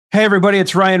Hey, everybody,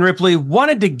 it's Ryan Ripley.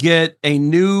 Wanted to get a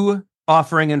new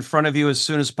offering in front of you as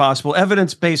soon as possible,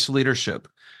 evidence-based leadership.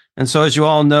 And so, as you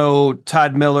all know,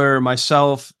 Todd Miller,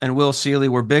 myself, and Will Seeley,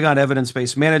 we're big on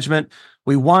evidence-based management.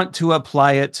 We want to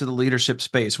apply it to the leadership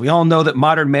space. We all know that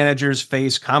modern managers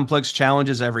face complex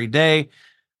challenges every day.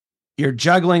 You're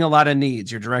juggling a lot of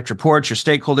needs, your direct reports, your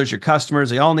stakeholders, your customers,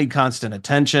 they all need constant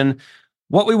attention.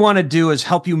 What we want to do is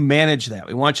help you manage that.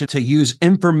 We want you to use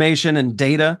information and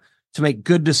data to make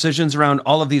good decisions around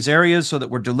all of these areas so that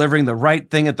we're delivering the right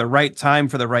thing at the right time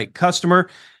for the right customer.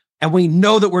 And we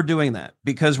know that we're doing that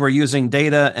because we're using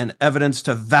data and evidence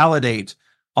to validate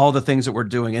all the things that we're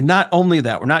doing. And not only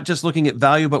that, we're not just looking at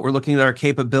value, but we're looking at our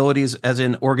capabilities as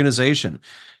an organization.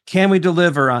 Can we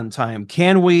deliver on time?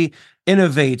 Can we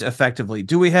innovate effectively?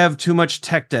 Do we have too much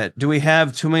tech debt? Do we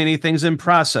have too many things in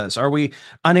process? Are we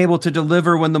unable to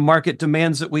deliver when the market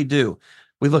demands that we do?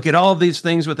 We look at all of these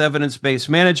things with evidence-based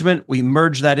management. We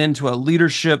merge that into a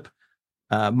leadership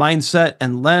mindset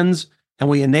and lens, and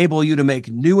we enable you to make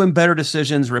new and better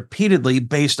decisions repeatedly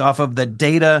based off of the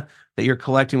data that you're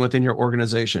collecting within your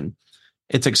organization.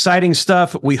 It's exciting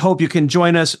stuff. We hope you can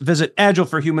join us. Visit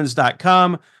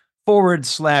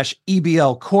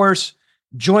agileforhumans.com/EBL course.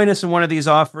 Join us in one of these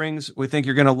offerings. We think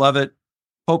you're going to love it.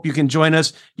 Hope you can join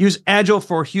us. Use Agile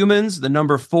for Humans, the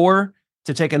number 4,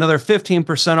 to take another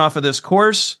 15% off of this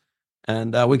course.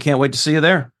 And we can't wait to see you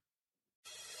there.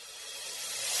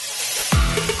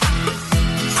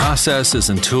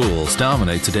 Processes and tools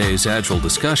dominate today's Agile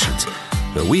discussions,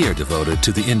 but we are devoted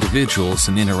to the individuals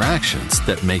and interactions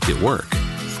that make it work.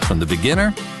 From the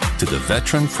beginner to the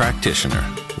veteran practitioner,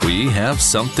 we have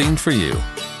something for you.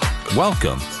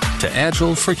 Welcome to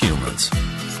Agile for Humans.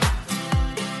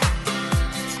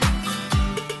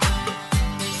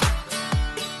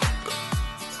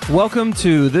 Welcome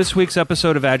to this week's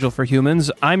episode of Agile for Humans.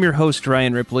 I'm your host,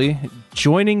 Ryan Ripley.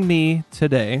 Joining me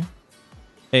today,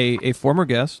 a former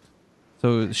guest.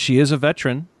 So she is a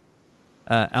veteran,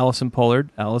 Allison Pollard.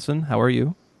 Allison, how are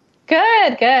you?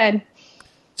 Good.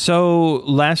 So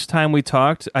last time we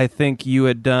talked, I think you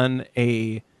had done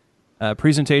a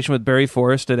presentation with Barry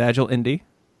Forrest at Agile Indy.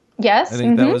 Yes. I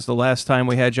think that was the last time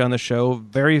we had you on the show.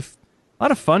 A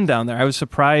lot of fun down there. I was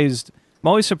surprised. I'm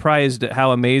always surprised at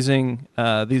how amazing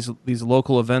these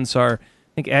local events are. I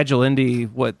think Agile Indy,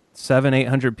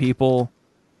 700-800 people,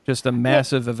 just a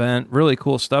massive event. Really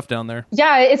cool stuff down there.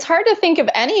 Yeah, it's hard to think of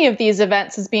any of these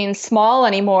events as being small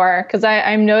anymore because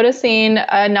I'm noticing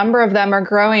a number of them are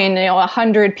growing,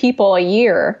 100 people a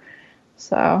year.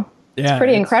 So it's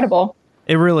pretty incredible.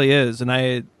 It really is, and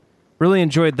I really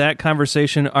enjoyed that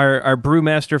conversation. Our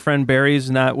brewmaster friend Barry's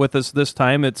not with us this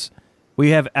time. We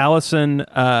have Allison.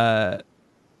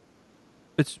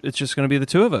 It's just going to be the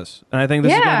two of us, and I think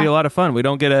this is going to be a lot of fun. We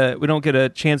don't get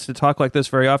a chance to talk like this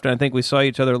very often. I think we saw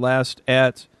each other last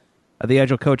at the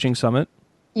Agile Coaching Summit.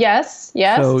 Yes,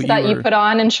 so you put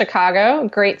on in Chicago,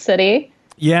 great city.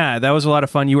 Yeah, that was a lot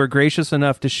of fun. You were gracious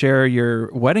enough to share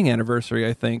your wedding anniversary,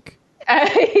 I think.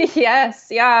 Yes,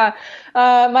 yeah.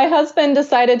 My husband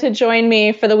decided to join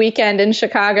me for the weekend in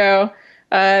Chicago.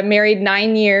 Married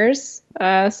 9 years.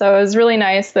 So it was really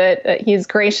nice that he's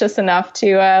gracious enough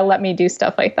to let me do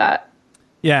stuff like that.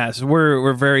 Yeah, so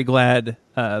we're very glad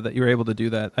that you were able to do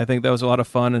that. I think that was a lot of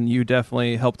fun, and you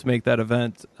definitely helped make that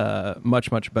event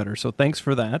much, much better. So thanks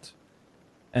for that.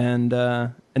 And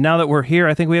now that we're here,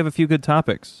 I think we have a few good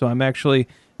topics. So I'm actually,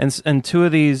 and two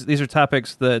of these are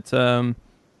topics that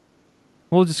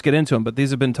we'll just get into them, but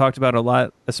these have been talked about a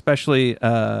lot, especially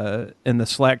in the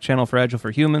Slack channel for Agile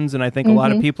for Humans, and I think a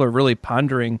lot of people are really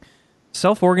pondering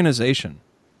self-organization.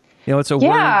 It's a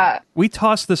word. We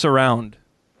toss this around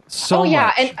so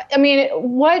much. And I mean,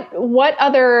 what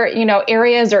other,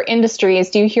 areas or industries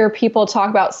do you hear people talk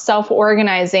about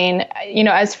self-organizing,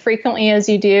 as frequently as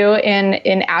you do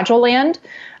in Agile land?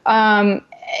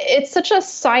 It's such a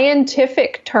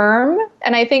scientific term,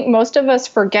 and I think most of us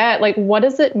forget, what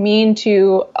does it mean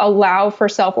to allow for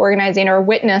self-organizing or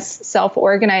witness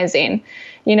self-organizing?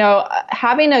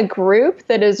 Having a group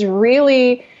that is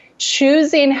really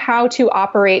choosing how to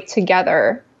operate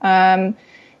together. I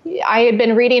had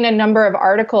been reading a number of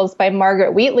articles by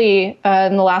Margaret Wheatley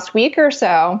in the last week or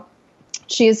so.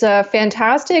 She's a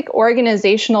fantastic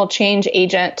organizational change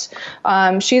agent.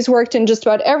 She's worked in just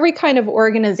about every kind of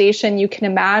organization you can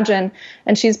imagine.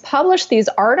 And she's published these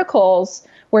articles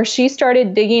where she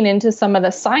started digging into some of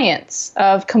the science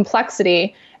of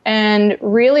complexity and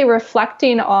really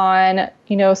reflecting on,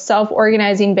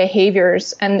 self-organizing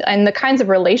behaviors and the kinds of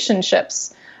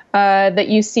relationships that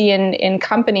you see in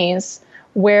companies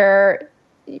where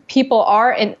people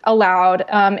are allowed,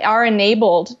 are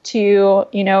enabled to,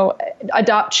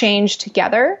 adopt change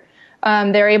together.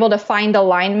 They're able to find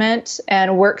alignment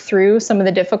and work through some of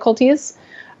the difficulties.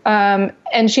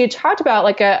 And she had talked about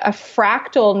like a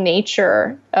fractal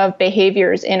nature of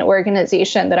behaviors in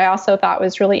organization that I also thought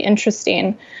was really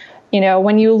interesting.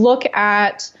 When you look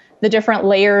at the different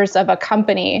layers of a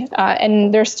company,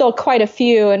 and there's still quite a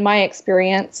few in my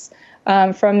experience,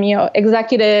 from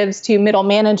executives to middle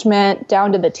management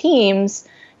down to the teams,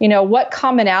 what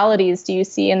commonalities do you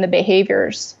see in the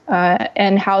behaviors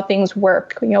and how things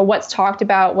work? What's talked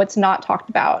about, what's not talked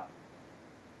about.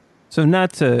 So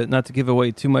not to give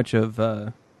away too much of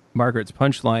Margaret's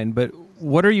punchline, but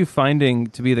what are you finding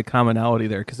to be the commonality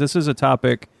there? Because this is a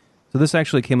topic. So this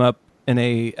actually came up in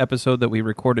a episode that we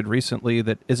recorded recently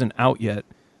that isn't out yet,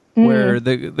 where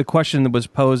the question was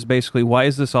posed basically, why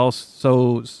is this all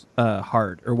so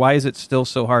hard? Or why is it still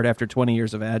so hard after 20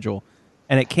 years of Agile?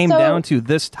 And it came down to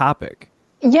this topic.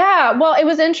 Yeah, well, it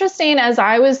was interesting as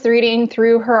I was reading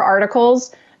through her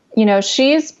articles.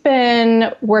 She's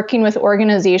been working with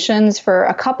organizations for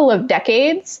a couple of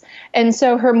decades. And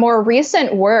so her more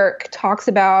recent work talks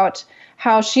about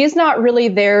how she's not really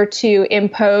there to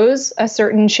impose a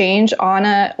certain change on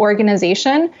an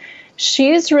organization.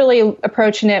 She's really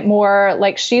approaching it more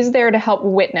like she's there to help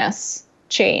witness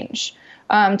change,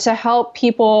 to help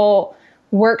people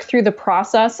work through the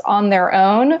process on their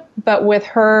own, but with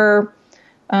her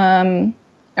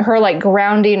like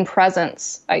grounding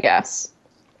presence, I guess.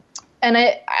 And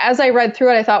as I read through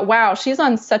it, I thought, wow, she's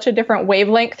on such a different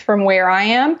wavelength from where I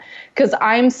am, because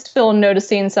I'm still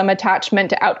noticing some attachment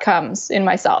to outcomes in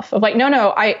myself of like,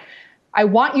 no, I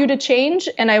want you to change,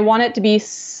 and I want it to be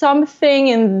something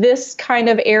in this kind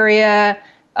of area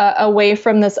away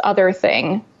from this other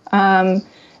thing.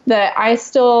 That I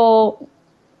still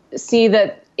see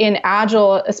that in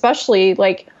Agile, especially,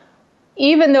 like,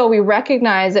 even though we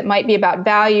recognize it might be about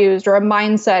values or a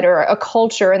mindset or a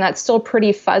culture, and that's still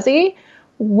pretty fuzzy,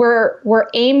 we're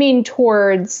aiming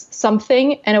towards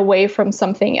something and away from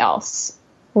something else,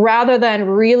 rather than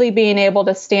really being able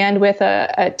to stand with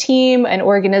a team, an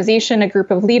organization, a group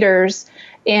of leaders,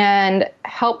 and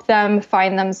help them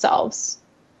find themselves,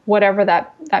 whatever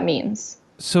that means.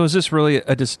 So is this really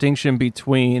a distinction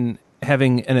between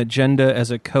having an agenda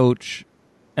as a coach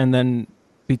and then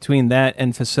between that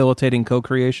and facilitating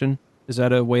co-creation? Is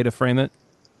that a way to frame it?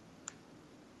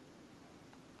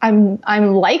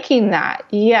 I'm liking that.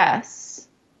 Yes.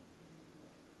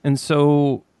 And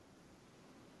so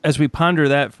as we ponder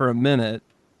that for a minute,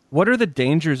 what are the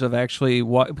dangers of actually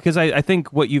because I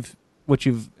think what you've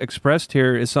expressed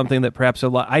here is something that perhaps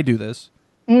I do this.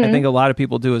 Mm-hmm. I think a lot of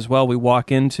people do as well. We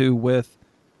walk into with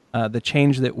the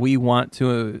change that we want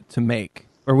to make,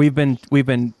 or we've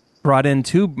been brought in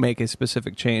to make a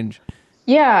specific change.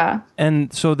 Yeah.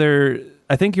 And so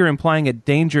I think you're implying a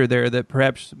danger there that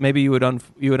perhaps maybe you would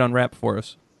unwrap for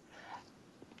us.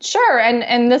 Sure.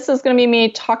 And this is going to be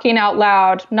me talking out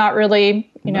loud, not really,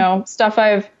 stuff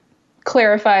I've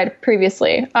clarified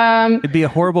previously. It'd be a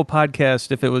horrible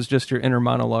podcast if it was just your inner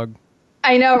monologue.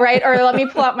 I know, right? Or let me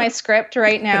pull out my script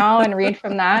right now and read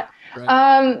from that.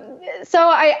 Right.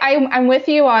 So I'm with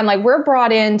you on, like, we're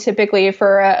brought in typically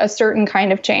for a certain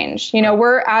kind of change.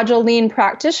 We're Agile Lean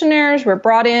practitioners. We're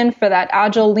brought in for that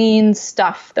Agile Lean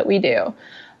stuff that we do.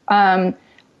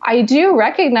 I do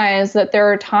recognize that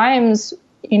there are times,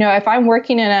 if I'm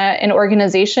working in an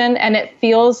organization and it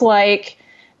feels like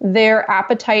their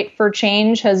appetite for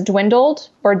change has dwindled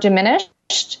or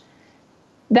diminished,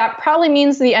 that probably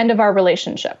means the end of our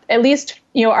relationship, at least,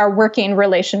 our working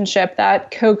relationship,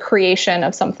 that co-creation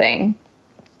of something.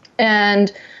 And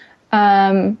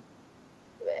I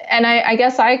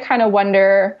guess I kind of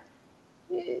wonder,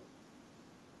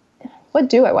 what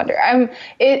do I wonder?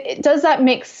 Does that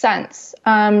make sense?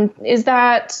 Is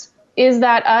that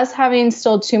us having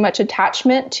still too much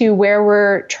attachment to where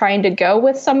we're trying to go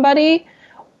with somebody?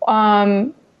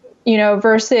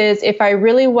 Versus if I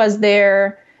really was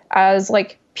there as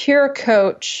like pure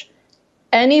coach,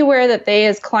 anywhere that they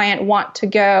as client want to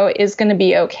go is going to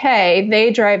be okay. They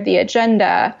drive the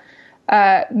agenda.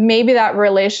 Maybe that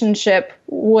relationship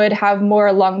would have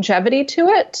more longevity to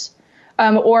it.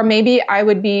 Or maybe I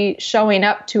would be showing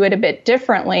up to it a bit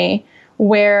differently,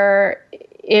 where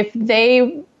if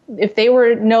they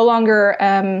were no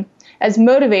longer as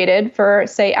motivated for,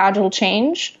 say, Agile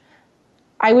change,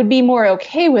 I would be more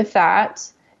okay with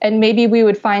that. And maybe we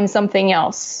would find something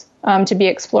else to be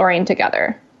exploring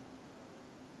together.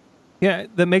 Yeah,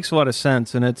 that makes a lot of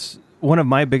sense. And it's one of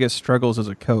my biggest struggles as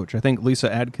a coach. I think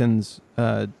Lisa Adkins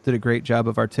did a great job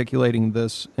of articulating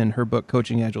this in her book,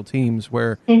 Coaching Agile Teams,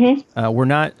 where we're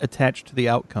not attached to the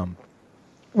outcome.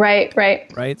 Right.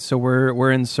 So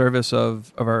we're in service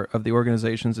of the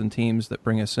organizations and teams that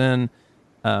bring us in,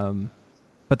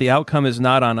 but the outcome is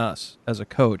not on us as a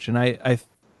coach. And I've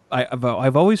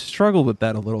always struggled with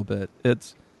that a little bit.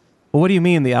 It's, well, what do you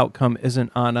mean the outcome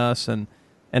isn't on us? And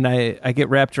I get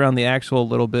wrapped around the axle a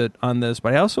little bit on this,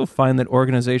 but I also find that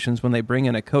organizations, when they bring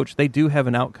in a coach, they do have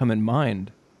an outcome in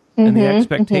mind, and the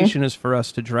expectation is for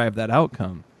us to drive that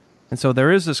outcome. And so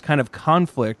there is this kind of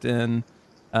conflict in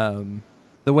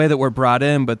the way that we're brought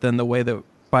in, but then the way that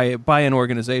by an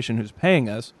organization who's paying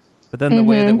us, but then the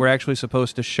way that we're actually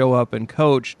supposed to show up and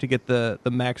coach to get the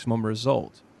maximum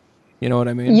result. You know what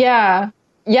I mean? Yeah.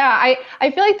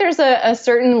 I feel like there's a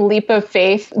certain leap of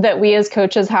faith that we as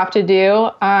coaches have to do.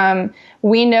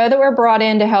 We know that we're brought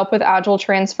in to help with Agile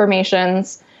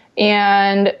transformations,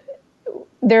 and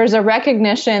there's a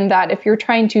recognition that if you're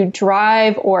trying to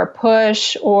drive or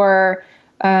push or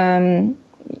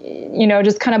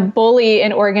just kind of bully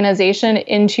an organization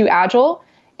into Agile,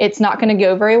 it's not going to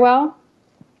go very well.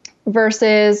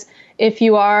 Versus if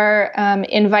you are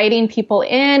inviting people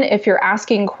in, if you're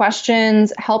asking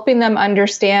questions, helping them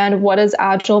understand what does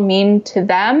Agile mean to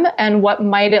them and what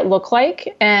might it look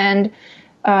like, and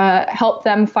help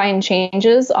them find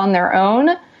changes on their own,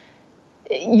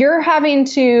 you're having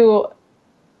to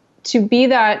be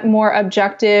that more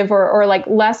objective or like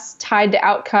less tied to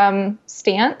outcome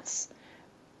stance.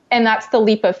 And that's the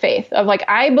leap of faith of like,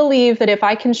 I believe that if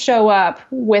I can show up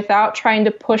without trying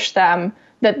to push them,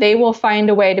 that they will find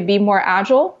a way to be more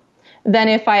agile than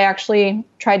if I actually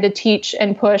tried to teach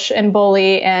and push and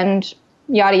bully and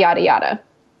yada, yada, yada.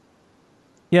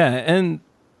 Yeah. And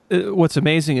what's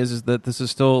amazing is that this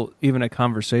is still even a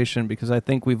conversation, because I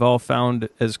think we've all found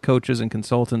as coaches and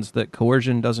consultants that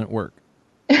coercion doesn't work.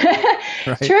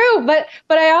 Right? True, but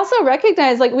I also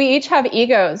recognize like we each have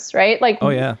egos, right? Like, oh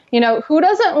yeah, who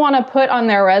doesn't want to put on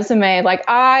their resume like,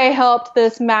 I helped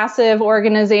this massive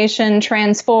organization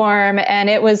transform, and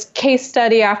it was case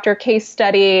study after case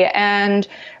study and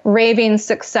raving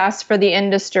success for the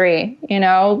industry.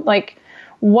 Like,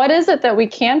 what is it that we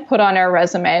can put on our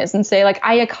resumes and say like,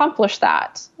 I accomplished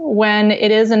that, when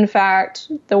it is in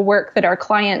fact the work that our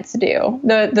clients do,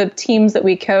 the teams that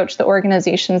we coach, the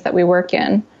organizations that we work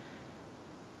in.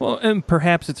 Well, and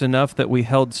perhaps it's enough that we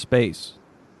held space,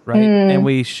 right? And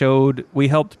we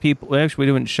helped people. Actually,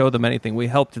 we didn't show them anything. We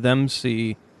helped them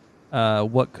see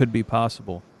what could be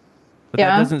possible. But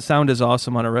that doesn't sound as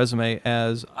awesome on a resume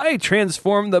as, I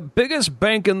transformed the biggest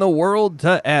bank in the world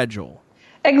to Agile.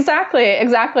 Exactly.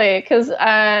 Because,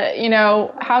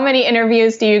 how many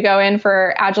interviews do you go in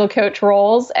for Agile coach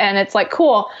roles? And it's like,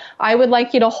 cool, I would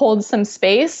like you to hold some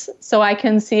space so I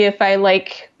can see if I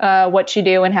like what you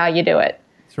do and how you do it.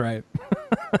 That's right.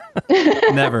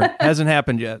 Never. Hasn't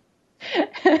happened yet.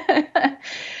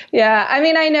 Yeah. I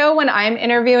mean, I know when I'm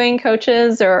interviewing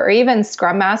coaches or even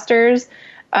Scrum Masters,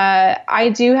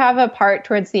 I do have a part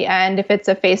towards the end, if it's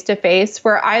a face-to-face,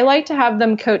 where I like to have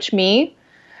them coach me,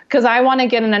 because I want to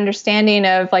get an understanding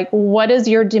of like, what is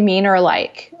your demeanor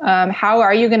like? How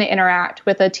are you going to interact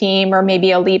with a team or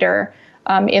maybe a leader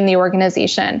in the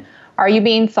organization? Are you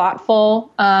being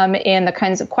thoughtful in the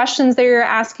kinds of questions that you're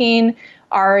asking?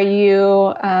 Are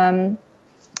you, are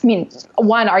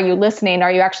you listening?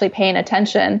 Are you actually paying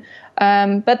attention?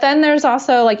 But then there's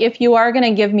also like, if you are going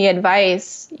to give me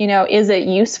advice, is it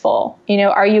useful?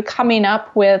 Are you coming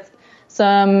up with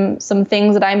some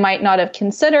things that I might not have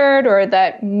considered or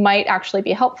that might actually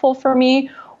be helpful for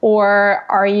me? Or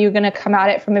are you going to come at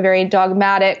it from a very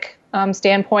dogmatic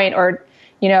standpoint, or,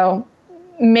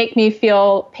 make me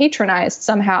feel patronized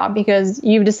somehow because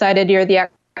you've decided you're the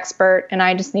expert and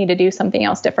I just need to do something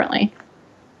else differently?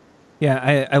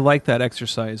 Yeah, I like that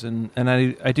exercise, and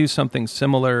I do something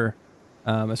similar,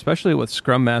 especially with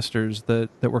Scrum Masters that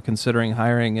we're considering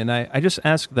hiring, and I just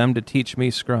ask them to teach me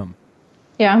Scrum.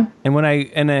 Yeah. And when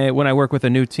I work with a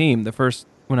new team,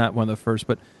 not one of the first,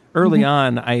 but early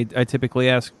on, I typically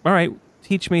ask, all right,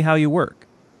 teach me how you work.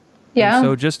 Yeah. And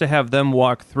so just to have them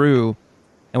walk through,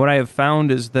 and what I have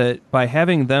found is that by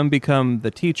having them become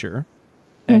the teacher,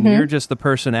 and you're just the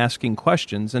person asking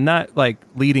questions and not like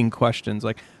leading questions,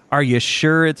 like, are you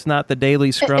sure it's not the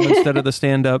daily Scrum instead of the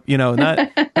stand-up? Not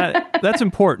that's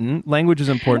important. Language is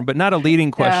important, but not a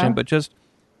leading question, but just,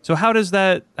 so how does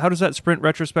that sprint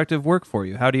retrospective work for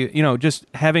you? How do you, just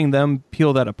having them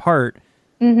peel that apart,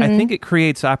 I think it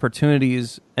creates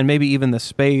opportunities and maybe even the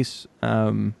space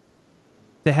to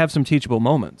have some teachable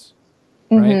moments,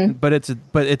 right? But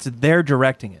it's they're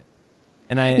directing it.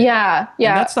 Yeah.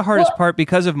 And that's the hardest part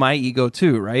because of my ego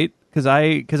too, right? Because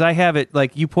I have it,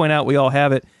 like you point out, we all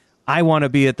have it. I want to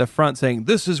be at the front saying,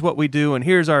 this is what we do, and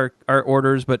here's our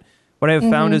orders. But what I've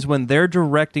found is when they're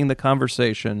directing the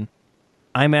conversation,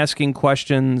 I'm asking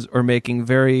questions or making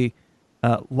very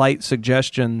light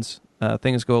suggestions,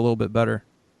 things go a little bit better.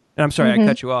 And I'm sorry, I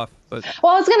cut you off. But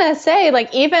well, I was going to say,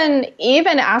 like, even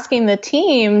asking the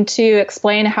team to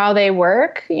explain how they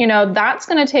work, that's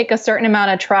going to take a certain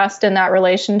amount of trust in that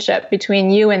relationship between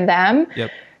you and them.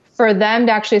 Yep. For them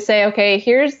to actually say, okay,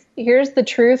 here's the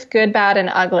truth, good, bad, and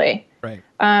ugly. Right.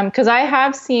 Because I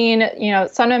have seen,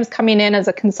 sometimes coming in as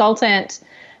a consultant,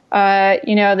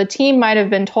 the team might have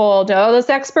been told, oh, this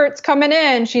expert's coming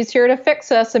in, she's here to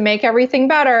fix us and make everything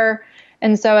better.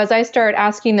 And so as I start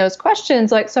asking those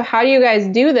questions, like, so how do you guys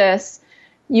do this?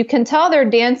 You can tell they're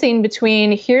dancing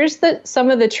between here's some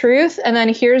of the truth, and then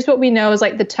here's what we know is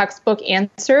like the textbook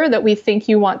answer that we think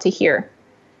you want to hear.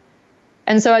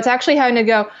 And so it's actually having to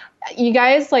go, you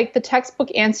guys, like the textbook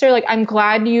answer, like, I'm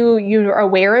glad you're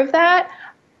aware of that.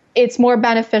 It's more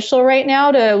beneficial right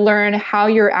now to learn how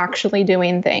you're actually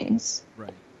doing things.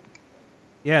 Right.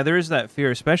 Yeah, there is that fear,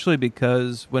 especially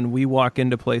because when we walk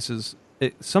into places,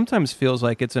 it sometimes feels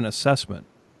like it's an assessment.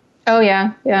 Oh,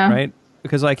 yeah. Yeah. Right?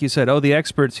 Because like you said, the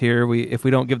expert's here. If we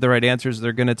don't give the right answers,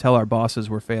 they're going to tell our bosses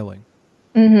we're failing.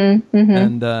 Mm-hmm. Mm-hmm.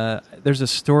 And there's a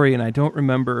story, and I don't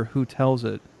remember who tells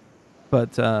it,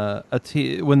 but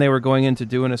when they were going in to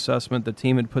do an assessment, the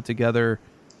team had put together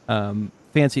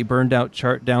fancy burned out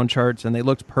down charts, and they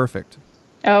looked perfect.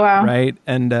 Oh, wow. Right?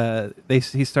 And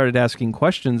he started asking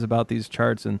questions about these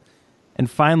charts, and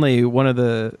finally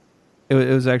it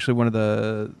was actually one of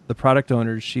the product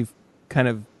owners. She kind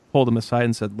of pulled him aside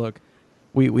and said, look,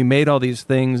 we made all these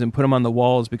things and put them on the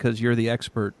walls because you're the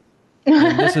expert.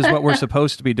 And this is what we're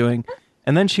supposed to be doing.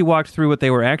 And then she walked through what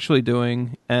they were actually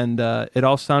doing, and it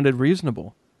all sounded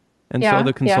reasonable. And so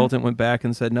the consultant went back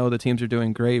and said, no, the teams are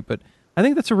doing great. But I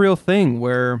think that's a real thing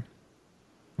where,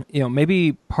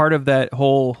 maybe part of that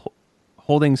whole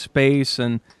holding space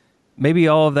and maybe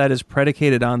all of that is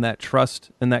predicated on that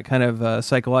trust and that kind of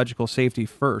psychological safety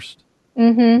first.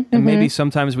 Mm-hmm, and maybe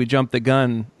sometimes we jump the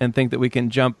gun and think that we can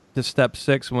jump to step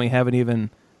 6 when we haven't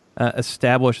even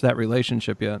established that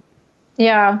relationship yet.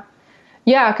 Yeah.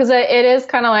 Yeah, because it is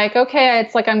kind of like, okay,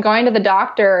 it's like I'm going to the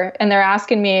doctor and they're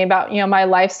asking me about, my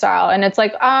lifestyle. And it's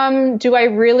like, do I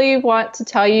really want to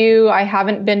tell you I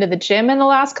haven't been to the gym in the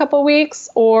last couple of weeks?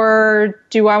 Or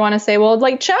do I want to say, well,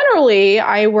 like generally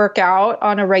I work out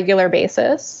on a regular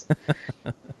basis?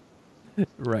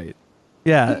 Right.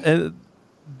 Yeah.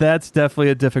 That's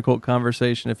definitely a difficult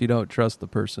conversation if you don't trust the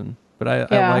person. But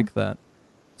I like that.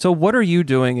 So what are you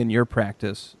doing in your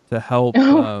practice to help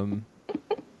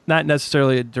not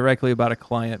necessarily directly about a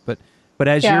client, but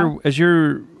as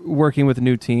you're working with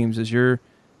new teams, as you're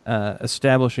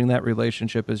establishing that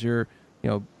relationship, as you're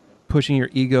pushing your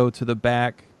ego to the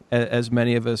back, as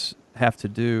many of us have to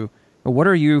do, what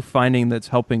are you finding that's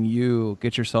helping you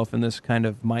get yourself in this kind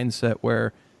of mindset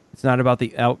where it's not about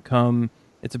the outcome,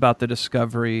 it's about the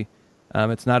discovery,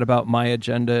 it's not about my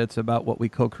agenda, it's about what we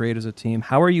co-create as a team?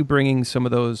 How are you bringing some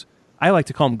of those, I like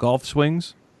to call them golf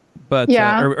swings, but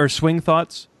or swing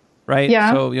thoughts, right?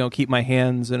 Yeah. So, keep my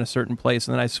hands in a certain place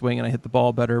and then I swing and I hit the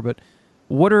ball better. But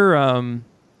what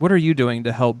are you doing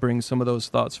to help bring some of those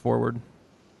thoughts forward?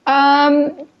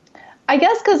 I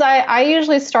guess because I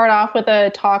usually start off with a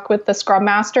talk with the Scrum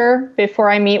Master before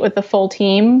I meet with the full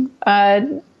team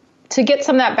to get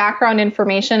some of that background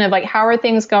information of like, how are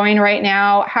things going right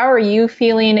now? How are you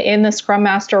feeling in the Scrum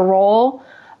Master role?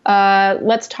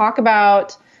 Let's talk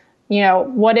about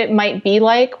what it might be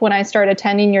like when I start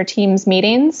attending your team's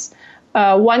meetings.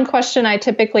 One question I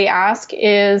typically ask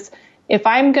is if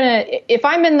I'm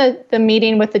in the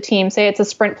meeting with the team, say it's a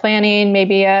sprint planning,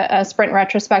 maybe a sprint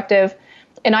retrospective,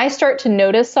 and I start to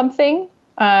notice something,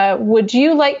 would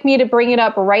you like me to bring it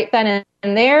up right then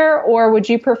and there, or would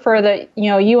you prefer that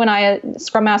you and I,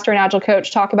 Scrum Master and Agile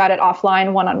coach, talk about it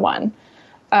offline, one-on-one?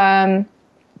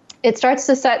 It starts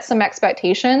to set some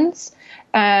expectations.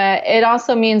 It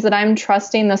also means that I'm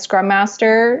trusting the Scrum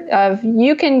Master of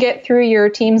you can get through your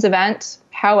team's event.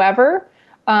 However,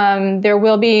 there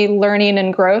will be learning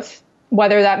and growth,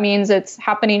 whether that means it's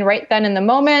happening right then in the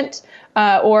moment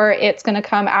or it's going to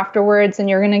come afterwards and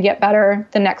you're going to get better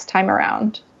the next time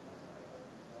around.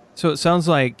 So it sounds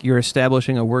like you're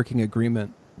establishing a working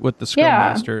agreement with the Scrum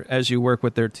Master as you work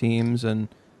with their teams and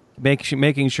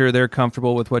making sure they're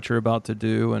comfortable with what you're about to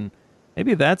do. And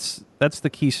maybe that's the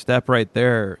key step right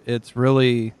there. It's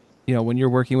really, when you're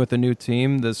working with a new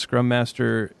team, the Scrum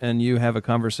Master and you have a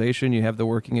conversation, you have the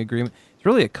working agreement. it's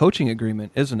really a coaching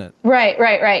agreement, isn't it?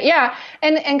 Right. Yeah.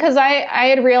 And because I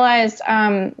had realized,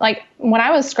 like when I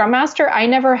was Scrum Master, I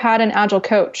never had an Agile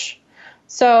coach.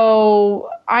 So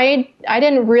I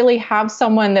didn't really have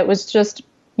someone that was just,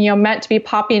 meant to be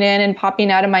popping in and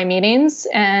popping out of my meetings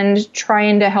and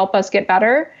trying to help us get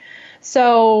better.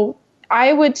 So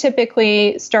I would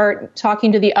typically start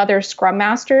talking to the other Scrum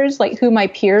Masters, like who my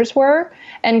peers were,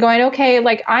 and going, okay,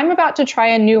 like I'm about to try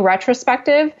a new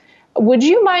retrospective. Would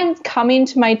you mind coming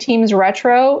to my team's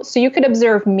retro so you could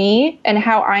observe me and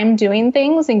how I'm doing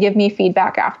things and give me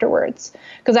feedback afterwards?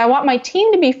 Because I want my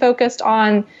team to be focused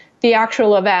on the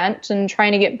actual event and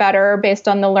trying to get better based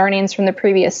on the learnings from the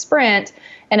previous sprint.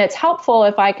 And it's helpful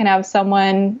if I can have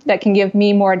someone that can give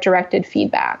me more directed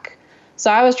feedback. So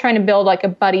I was trying to build like a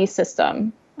buddy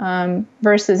system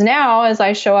versus now as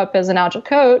I show up as an Agile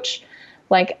coach,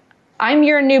 like I'm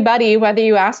your new buddy, whether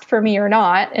you asked for me or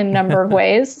not in a number of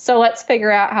ways. So let's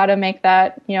figure out how to make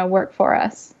that, work for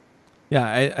us.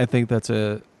 Yeah, I think that's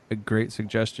a great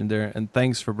suggestion there. And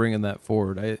thanks for bringing that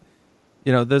forward.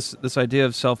 This idea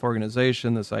of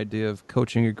self-organization, this idea of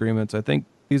coaching agreements, I think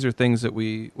these are things that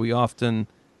we often,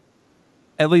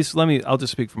 at least I'll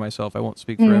just speak for myself. I won't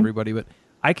speak for everybody, but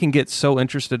I can get so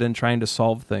interested in trying to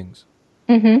solve things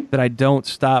that I don't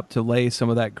stop to lay some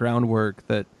of that groundwork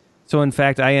so in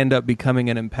fact, I end up becoming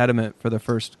an impediment for the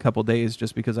first couple days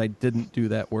just because I didn't do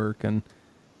that work. And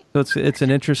so it's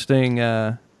an interesting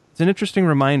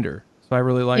reminder. So I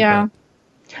really like that.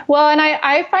 Well, and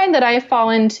I find that I fall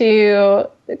into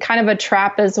kind of a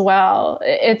trap as well.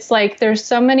 It's like there's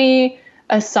so many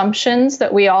assumptions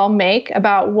that we all make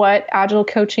about what Agile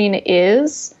coaching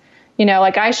is.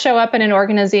 Like I show up in an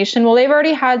organization, well, they've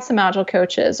already had some Agile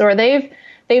coaches, or they've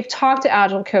talked to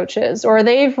Agile coaches, or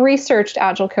they've researched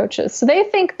Agile coaches. So they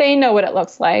think they know what it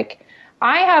looks like.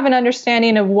 I have an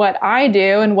understanding of what I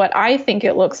do and what I think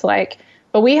it looks like,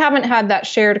 but we haven't had that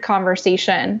shared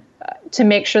conversation to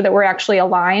make sure that we're actually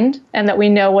aligned and that we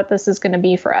know what this is going to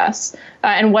be for us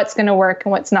and what's going to work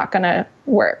and what's not going to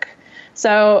work.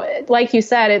 So like you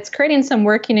said, it's creating some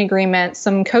working agreements,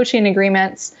 some coaching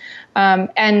agreements,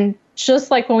 and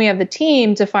just like when we have the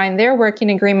team define their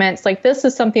working agreements, like this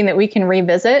is something that we can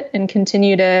revisit and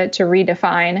continue to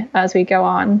redefine as we go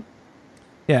on.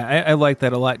 Yeah, I like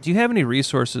that a lot. Do you have any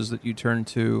resources that you turn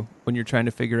to when you're trying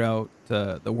to figure out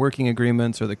the working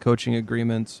agreements or the coaching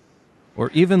agreements, or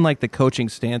even like the coaching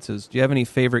stances? Do you have any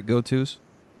favorite go-tos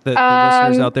that the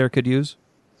listeners out there could use?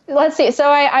 Let's see. So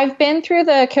I've been through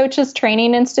the Coaches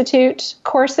Training Institute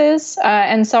courses,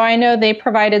 and so I know they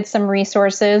provided some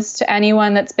resources to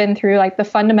anyone that's been through like the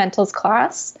fundamentals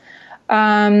class.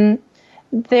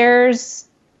 There's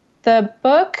the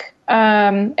book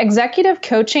Executive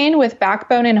Coaching with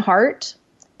Backbone and Heart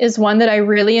is one that I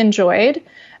really enjoyed.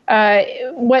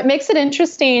 What makes it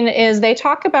interesting is they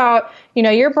talk about,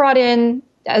 you're brought in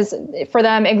as, for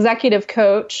them, executive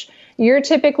coach. You're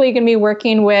typically going to be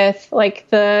working with like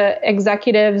the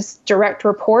executive's direct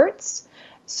reports.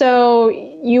 So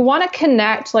you want to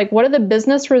connect like what are the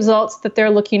business results that they're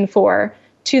looking for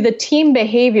to the team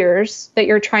behaviors that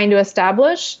you're trying to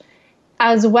establish,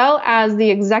 as well as the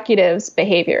executive's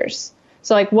behaviors.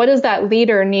 So like what does that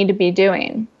leader need to be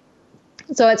doing?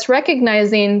 So it's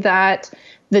recognizing that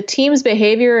the team's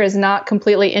behavior is not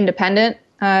completely independent.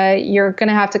 You're going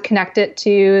to have to connect it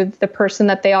to the person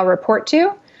that they all report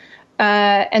to.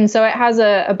 And so it has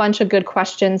a bunch of good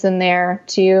questions in there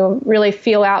to really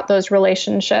feel out those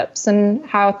relationships and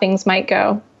how things might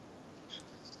go.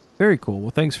 Very cool. Well,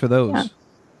 thanks for those. Yeah.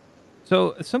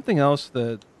 So something else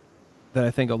that I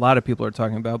think a lot of people are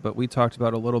talking about, but we talked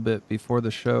about a little bit before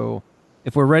the show.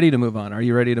 If we're ready to move on, are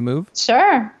you ready to move?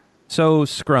 Sure. So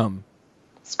Scrum.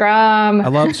 I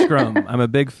love Scrum. I'm a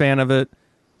big fan of it.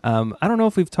 I don't know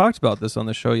if we've talked about this on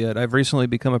the show yet. I've recently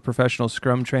become a professional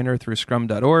Scrum trainer through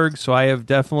scrum.org, so I have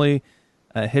definitely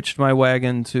hitched my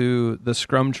wagon to the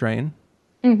Scrum train.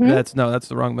 Mm-hmm. That's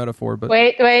the wrong metaphor. But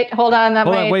wait, hold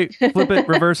on. Wait, flip it,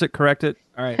 reverse it, correct it.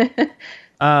 All right.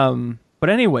 But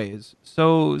anyways,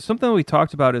 so something we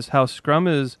talked about is how Scrum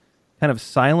is kind of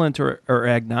silent or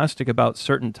agnostic about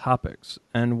certain topics.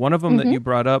 And one of them that you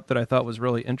brought up that I thought was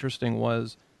really interesting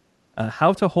was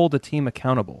how to hold a team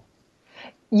accountable.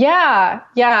 Yeah.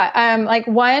 Like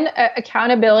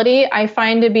accountability, I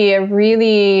find to be a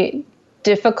really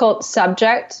difficult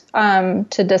subject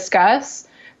to discuss,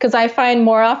 because I find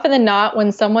more often than not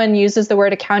when someone uses the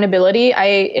word accountability,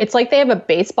 it's like they have a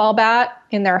baseball bat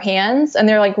in their hands and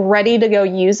they're like ready to go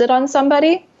use it on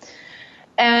somebody.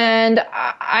 And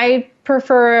I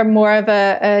prefer more of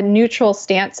a neutral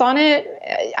stance on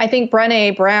it. I think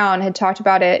Brené Brown had talked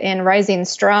about it in Rising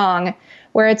Strong,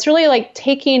 where it's really like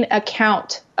taking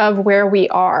account of where we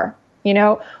are.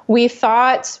 We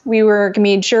thought we were going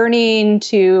to be journeying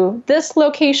to this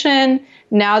location.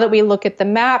 Now that we look at the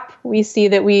map, we see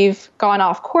that we've gone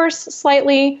off course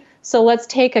slightly. So let's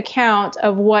take account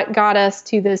of what got us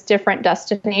to this different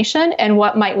destination and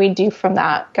what might we do from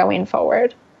that going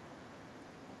forward.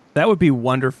 That would be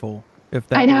wonderful if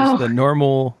that was the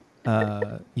normal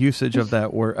usage of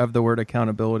that word, of the word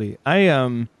accountability.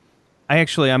 I'm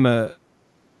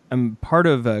part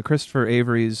of Christopher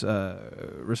Avery's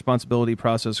responsibility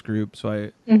process group,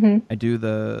 so I do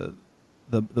the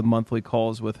monthly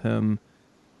calls with him,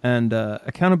 and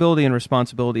accountability and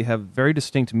responsibility have very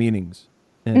distinct meanings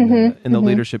in the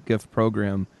Leadership Gift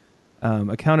program.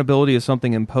 Accountability is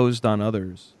something imposed on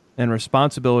others, and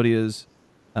responsibility is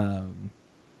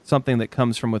something that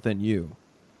comes from within you.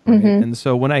 Right? And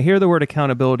so when I hear the word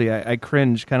accountability, I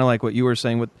cringe, kind of like what you were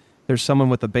saying. There's someone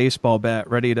with a baseball bat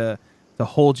ready to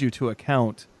hold you to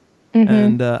account.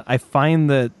 And I find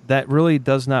that really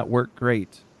does not work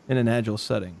great in an Agile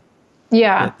setting.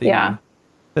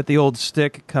 That the old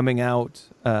stick coming out,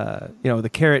 the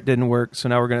carrot didn't work, so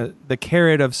now the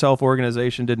carrot of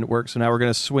self-organization didn't work, so now we're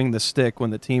going to swing the stick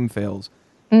when the team fails.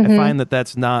 I find that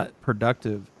that's not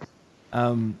productive.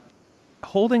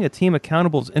 Holding a team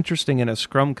accountable is interesting in a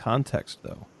Scrum context,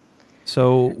 though.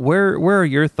 So where are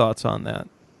your thoughts on that?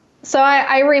 So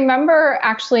I remember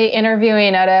actually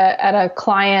interviewing at a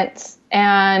client,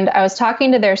 and I was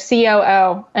talking to their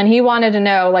COO, and he wanted to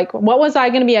know, like, what was I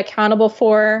going to be accountable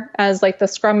for as like the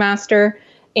Scrum Master,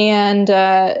 and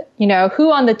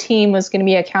who on the team was going to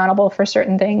be accountable for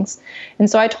certain things. And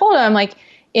so I told him, like,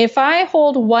 if I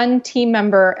hold one team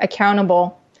member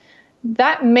accountable,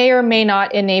 that may or may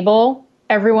not enable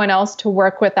everyone else to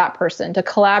work with that person, to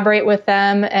collaborate with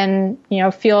them, and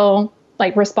feel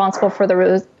like responsible for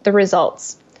the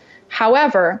results.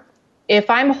 However, if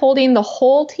I'm holding the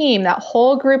whole team, that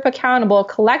whole group accountable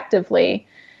collectively,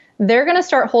 they're going to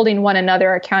start holding one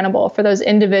another accountable for those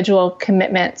individual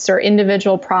commitments or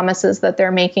individual promises that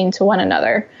they're making to one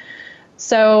another.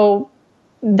 So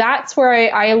that's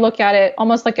where I look at it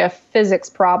almost like a physics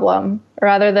problem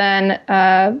rather than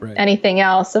anything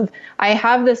else. Of I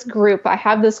have this group, I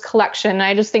have this collection, and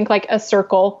I just think like a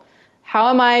circle. How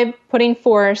am I putting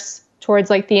force towards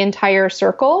like the entire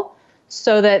circle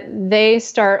so that they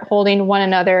start holding one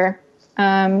another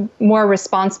more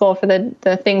responsible for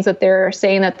the things that they're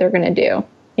saying that they're going to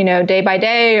do, day by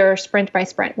day or sprint by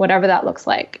sprint, whatever that looks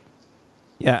like.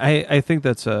 Yeah, I think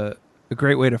that's a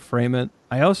great way to frame it.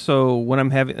 I also, when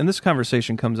I'm having, and this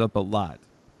conversation comes up a lot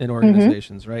in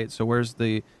organizations, right? So where's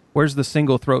the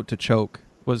single throat to choke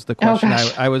was the question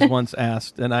I was once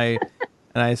asked. And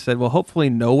I said, well, hopefully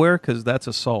nowhere, because that's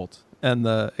assault. And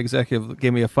the executive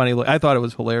gave me a funny look. I thought it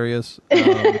was hilarious.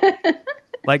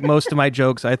 Like most of my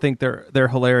jokes, I think they're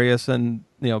hilarious, and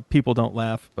people don't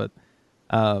laugh. But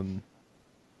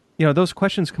those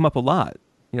questions come up a lot.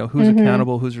 Who's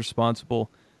accountable, who's responsible.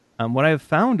 What I've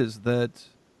found is that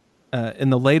in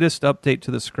the latest update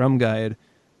to the Scrum Guide,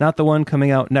 not the one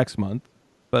coming out next month,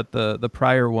 but the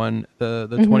prior one, the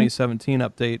 2017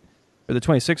 update or the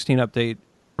 2016 update,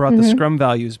 brought the Scrum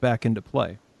values back into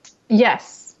play.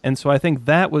 Yes. And so I think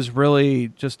that was really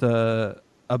just a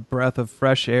breath of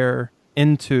fresh air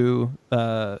into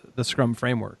the Scrum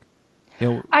framework.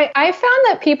 I found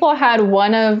that people had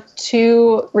one of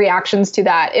two reactions to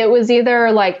that. It was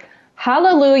either like,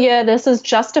 hallelujah, this is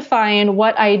justifying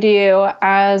what I do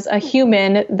as a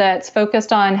human that's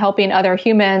focused on helping other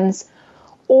humans,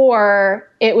 or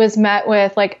it was met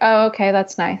with like, oh, okay,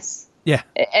 that's nice. Yeah.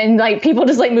 And like people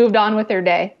just like moved on with their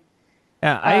day.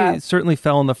 Yeah, I certainly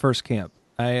fell in the first camp.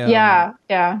 Yeah.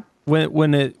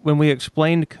 When we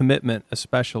explained commitment,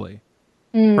 especially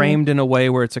framed in a way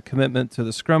where it's a commitment to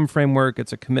the Scrum framework,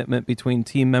 it's a commitment between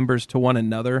team members to one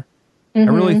another. I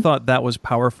really thought that was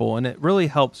powerful, and it really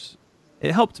helps.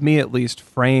 It helped me at least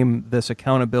frame this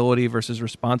accountability versus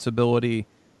responsibility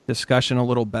discussion a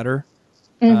little better.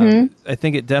 I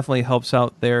think it definitely helps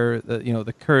out there.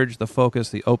 The courage, the focus,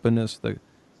 the openness,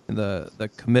 the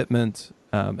commitment,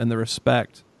 and the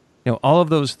respect. All of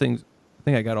those things. I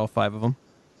think I got all 5 of them.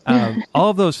 All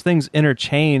of those things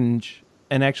interchange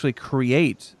and actually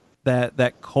create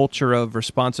that culture of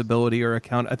responsibility or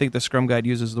account. I think the Scrum Guide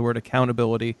uses the word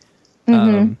accountability.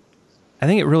 I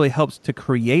think it really helps to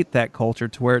create that culture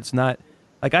to where it's not,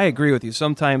 like, I agree with you.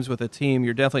 Sometimes with a team,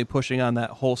 you're definitely pushing on that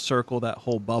whole circle, that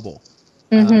whole bubble.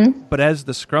 But as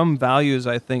the Scrum values,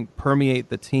 I think, permeate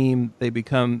the team,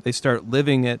 they start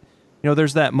living it.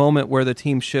 There's that moment where the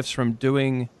team shifts from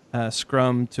doing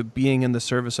Scrum to being in the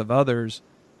service of others.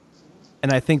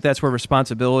 And I think that's where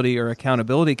responsibility or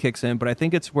accountability kicks in, but I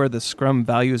think it's where the Scrum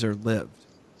values are lived.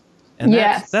 And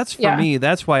that's for me,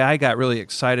 that's why I got really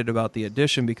excited about the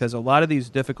addition, because a lot of these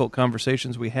difficult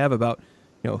conversations we have about,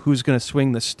 who's going to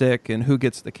swing the stick and who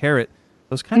gets the carrot,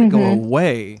 those kind of go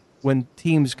away when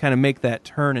teams kind of make that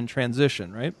turn and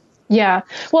transition, right? Yeah.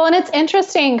 Well, and it's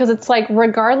interesting because it's like,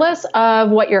 regardless of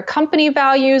what your company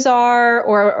values are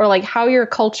or like how your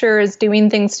culture is doing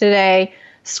things today,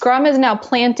 Scrum is now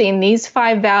planting these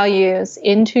 5 values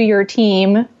into your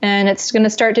team, and it's going to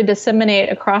start to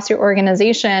disseminate across your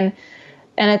organization.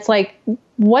 And it's like,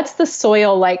 what's the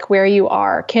soil like where you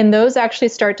are? Can those actually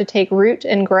start to take root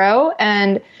and grow?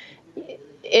 And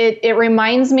it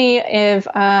reminds me of,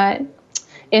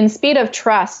 in Speed of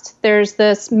Trust, there's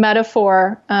this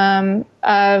metaphor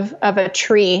of a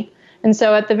tree. And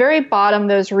so at the very bottom,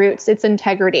 those roots, it's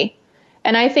integrity.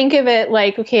 And I think of it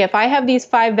like, okay, if I have these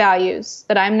 5 values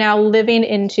that I'm now living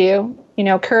into,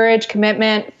 courage,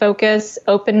 commitment, focus,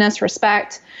 openness,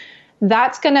 respect,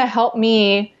 that's going to help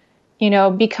me,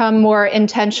 become more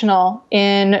intentional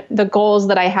in the goals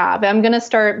that I have. I'm going to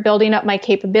start building up my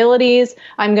capabilities.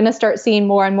 I'm going to start seeing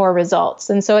more and more results.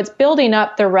 And so it's building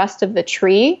up the rest of the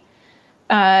tree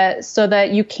so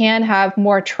that you can have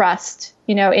more trust,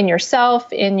 in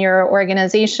yourself, in your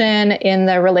organization, in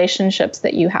the relationships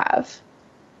that you have.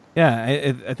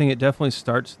 Yeah, I think it definitely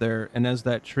starts there. And as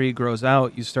that tree grows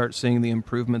out, you start seeing the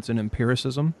improvements in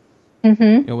empiricism.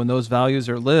 Mm-hmm. When those values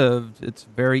are lived, it's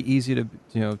very easy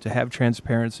to have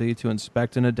transparency, to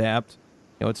inspect and adapt.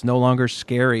 It's no longer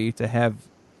scary to have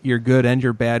your good and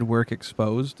your bad work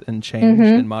exposed and changed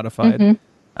and modified.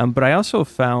 Mm-hmm. But I also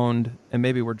found, and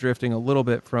maybe we're drifting a little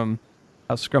bit from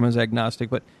how Scrum is agnostic,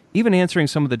 but even answering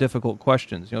some of the difficult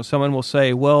questions. Someone will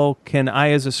say, well, can I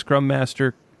as a Scrum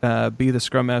Master be the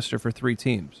Scrum Master for 3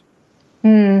 teams?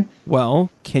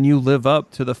 Well, can you live up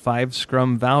to the 5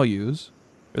 Scrum values,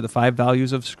 or the 5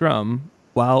 values of Scrum,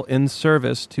 while in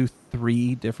service to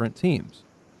 3 different teams?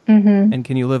 Mm-hmm. And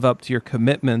can you live up to your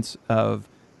commitments of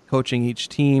coaching each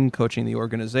team, coaching the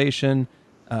organization,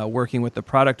 working with the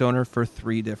product owner for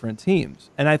 3 different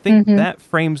teams? And I think that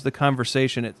frames the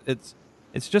conversation.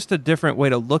 It's just a different way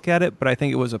to look at it, but I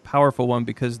think it was a powerful one,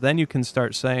 because then you can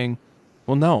start saying,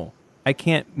 well, no, I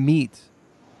can't meet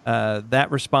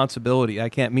that responsibility. I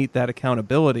can't meet that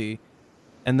accountability.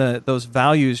 And those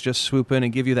values just swoop in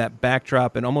and give you that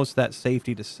backdrop and almost that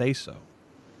safety to say so.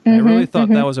 I really thought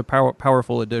that was a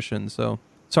powerful addition. So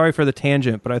sorry for the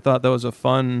tangent, but I thought that was a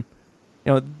fun,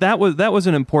 that was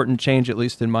an important change, at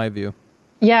least in my view.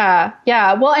 Yeah.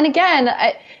 Well, and again,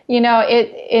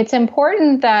 it's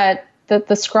important that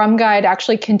the Scrum Guide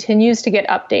actually continues to get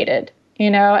updated.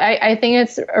 I think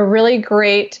it's a really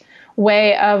great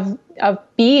way of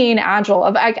being agile,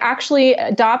 of actually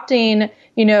adopting,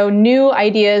 new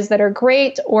ideas that are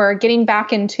great, or getting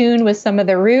back in tune with some of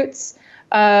the roots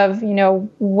of,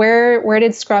 where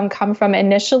did Scrum come from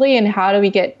initially, and how do we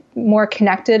get more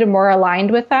connected and more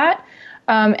aligned with that?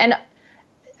 And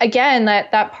again,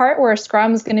 that part where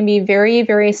Scrum is going to be very,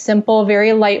 very simple,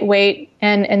 very lightweight,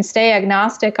 and stay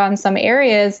agnostic on some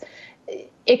areas,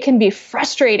 it can be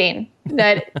frustrating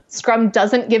that Scrum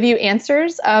doesn't give you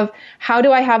answers of, how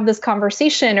do I have this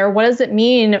conversation, or what does it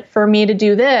mean for me to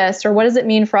do this, or what does it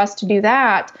mean for us to do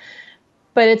that?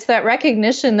 But it's that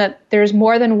recognition that there's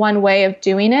more than one way of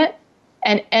doing it,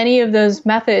 and any of those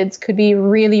methods could be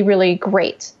really, really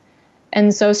great.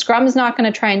 And so Scrum is not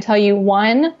going to try and tell you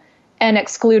one and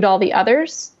exclude all the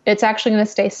others. It's actually going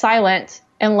to stay silent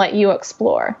and let you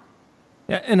explore.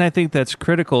 Yeah, and I think that's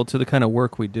critical to the kind of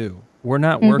work we do. We're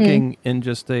not working in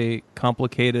just a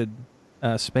complicated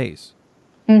space.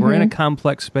 We're in a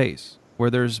complex space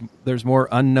where there's more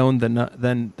unknown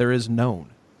than there is known.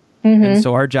 And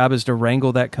so our job is to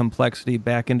wrangle that complexity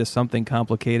back into something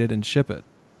complicated and ship it.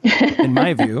 In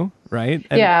my view, right?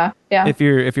 And yeah. If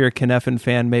you're a Kneffen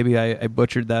fan, maybe I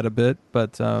butchered that a bit,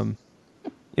 but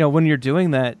when you're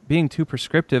doing that, being too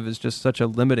prescriptive is just such a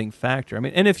limiting factor. I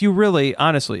mean, and if you really,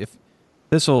 honestly, if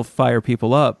this will fire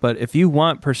people up, but if you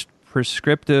want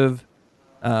prescriptive,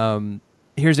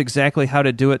 here's exactly how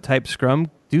to do it type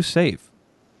Scrum, do safe.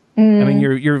 I mean,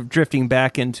 you're drifting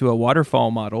back into a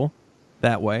waterfall model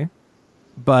that way,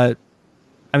 but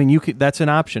I mean, that's an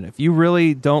option. If you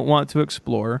really don't want to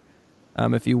explore,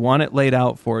 if you want it laid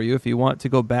out for you, if you want to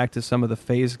go back to some of the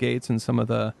phase gates and some of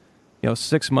the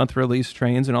 6-month release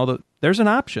trains and there's an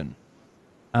option.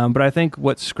 But I think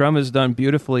what Scrum has done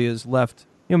beautifully is left,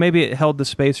 maybe it held the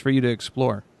space for you to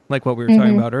explore, like what we were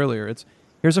talking about earlier.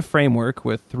 Here's a framework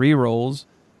with 3 roles,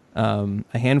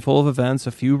 a handful of events,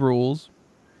 a few rules.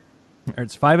 Or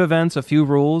it's 5 events, a few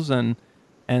rules, and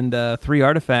 3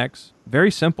 artifacts.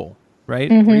 Very simple. right?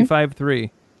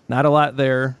 353. Not a lot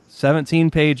there. 17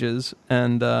 pages,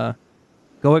 and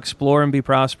go explore and be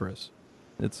prosperous.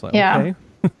 It's like, okay.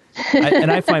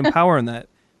 And I find power in that.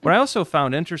 What I also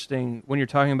found interesting when you're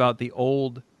talking about the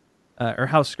old, or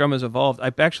how Scrum has evolved,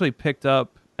 I've actually picked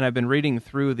up, and I've been reading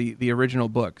through the original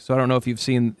book. So I don't know if you've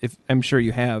seen, I'm sure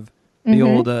you have, the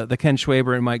old, the Ken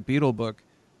Schwaber and Mike Beadle book.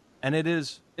 And it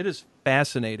is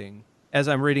fascinating as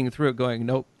I'm reading through it going,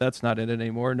 nope, that's not it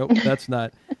anymore. Nope, that's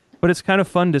not. But it's kind of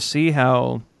fun to see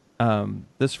how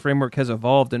this framework has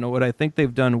evolved. And what I think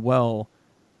they've done well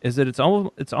is that it's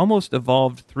almost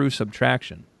evolved through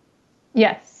subtraction.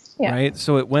 Yes. Yeah. Right?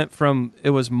 So it went from,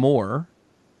 it was more.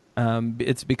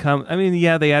 It's become,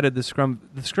 they added the Scrum.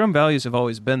 The Scrum values have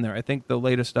always been there. I think the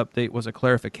latest update was a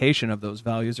clarification of those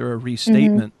values or a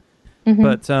restatement.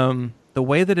 But the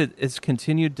way that it has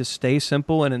continued to stay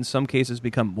simple and in some cases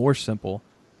become more simple,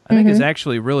 I think is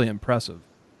actually really impressive.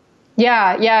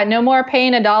 Yeah. No more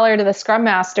paying $1 to the Scrum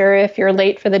Master if you're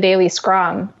late for the daily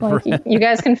Scrum. Like you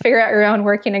guys can figure out your own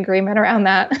working agreement around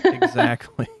that.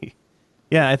 Exactly.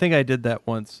 Yeah, I think I did that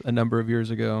once a number of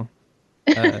years ago.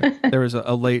 There was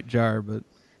a late jar, but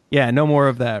yeah, no more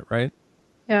of that, right?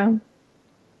 Yeah.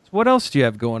 So what else do you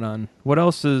have going on? What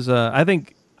else is, I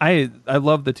think I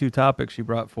love the two topics you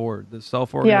brought forward, the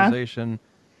self-organization,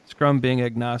 Scrum being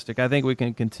agnostic. I think we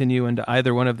can continue into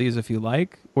either one of these if you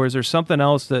like, or is there something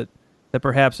else that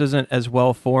perhaps isn't as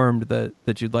well formed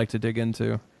that you'd like to dig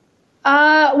into?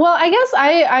 Well, I guess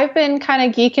I've been kind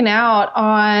of geeking out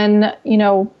on,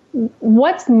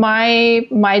 what's my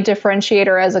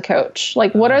differentiator as a coach?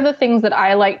 Like, what are the things that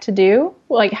I like to do?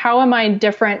 Like, how am I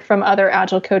different from other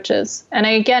Agile coaches? And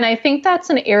I think that's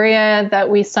an area that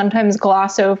we sometimes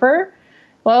gloss over.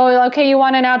 Well, okay, you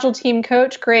want an Agile team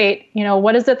coach? Great.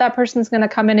 What is it that person's going to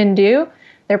come in and do?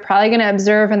 They're probably going to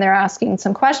observe, and they're asking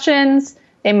some questions.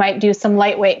 They might do some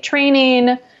lightweight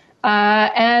training,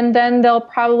 and then they'll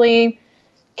probably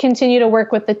continue to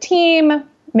work with the team,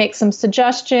 make some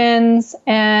suggestions,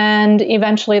 and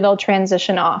eventually they'll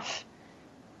transition off.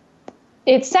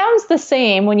 It sounds the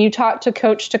same when you talk to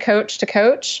coach to coach to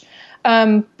coach,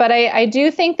 but I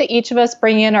do think that each of us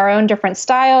bring in our own different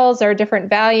styles, our different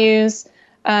values,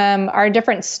 our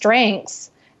different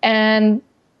strengths, and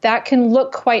that can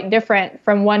look quite different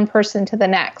from one person to the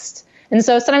next. And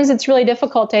so sometimes it's really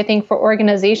difficult, I think, for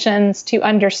organizations to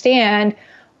understand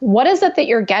what is it that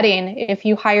you're getting if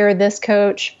you hire this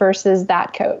coach versus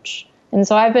that coach. And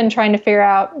so I've been trying to figure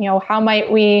out, how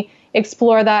might we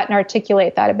explore that and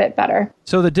articulate that a bit better.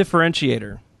 So the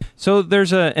differentiator. So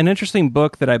there's an interesting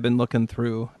book that I've been looking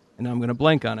through, and I'm going to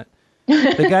blank on it.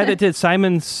 The guy that did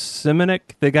Simon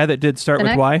Sinek, the guy that did Start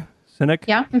with Why, Sinek,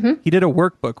 yeah, he did a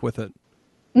workbook with it.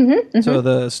 So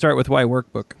the Start with Why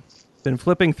workbook. Been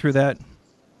flipping through that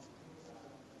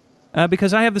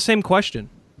because I have the same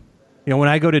question. When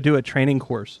I go to do a training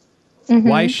course,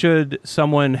 why should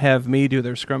someone have me do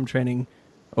their Scrum training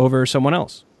over someone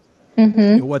else?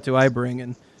 What do I bring?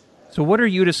 And so what are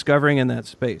you discovering in that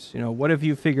space? What have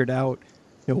you figured out?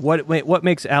 What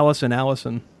makes Allison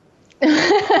Allison?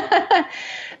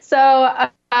 So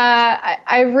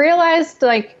I realized,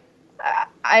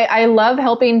 I love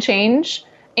helping change,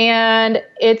 and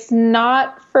it's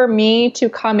not for me to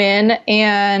come in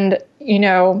and,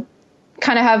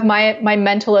 kind of have my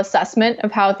mental assessment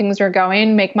of how things are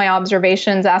going, make my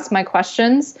observations, ask my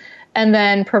questions, and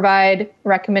then provide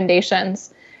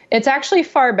recommendations. It's actually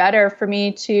far better for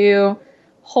me to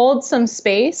hold some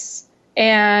space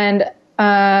and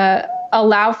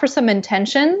allow for some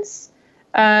intentions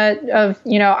of,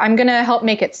 I'm going to help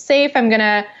make it safe. I'm going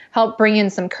to help bring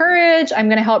in some courage. I'm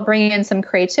going to help bring in some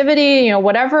creativity,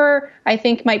 whatever I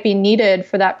think might be needed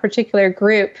for that particular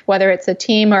group, whether it's a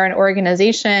team or an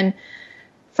organization,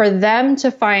 for them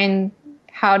to find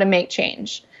how to make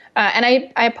change. And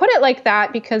I put it like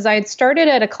that because I had started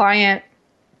at a client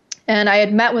and I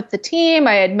had met with the team.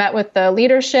 I had met with the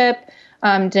leadership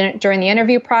during the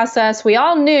interview process. We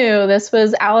all knew this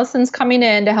was Allison's coming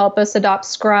in to help us adopt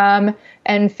Scrum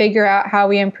and figure out how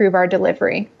we improve our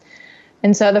delivery.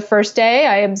 And so the first day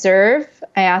I observe,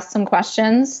 I ask some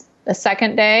questions. The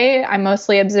second day I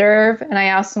mostly observe and I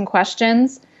ask some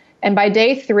questions. And by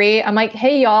day 3, I'm like,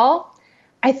 hey, y'all,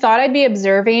 I thought I'd be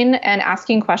observing and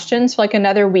asking questions for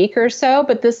another week or so,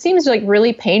 but this seems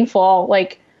really painful.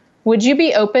 Would you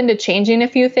be open to changing a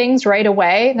few things right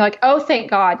away? And they're like, oh,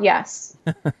 thank God, yes.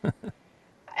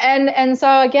 And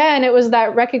so again, it was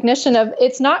that recognition of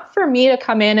it's not for me to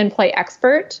come in and play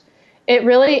expert. It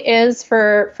really is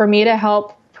for me to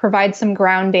help provide some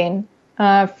grounding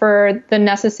for the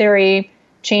necessary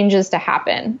changes to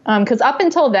happen. Because up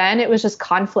until then, it was just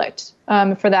conflict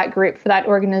for that group, for that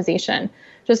organization.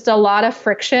 just a lot of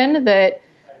friction that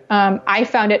I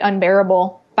found it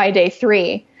unbearable by day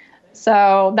 3.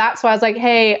 So that's why I was like,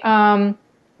 hey,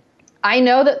 I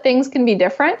know that things can be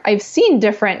different. I've seen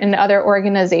different in other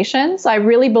organizations. I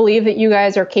really believe that you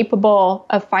guys are capable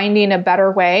of finding a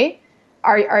better way.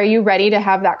 Are you ready to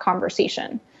have that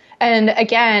conversation? And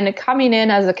again, coming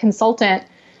in as a consultant,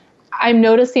 I'm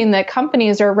noticing that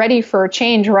companies are ready for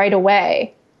change right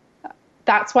away.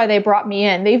 That's why they brought me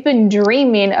in. They've been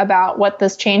dreaming about what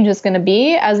this change is going to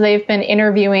be as they've been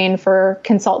interviewing for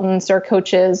consultants or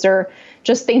coaches or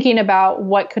just thinking about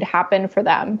what could happen for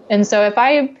them. And so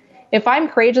if I'm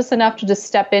courageous enough to just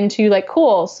step into like,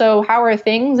 cool, so how are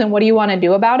things and what do you want to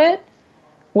do about it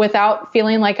without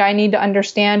feeling like I need to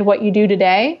understand what you do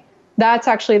today, that's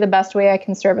actually the best way I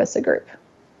can service a group.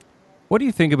 What do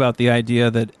you think about the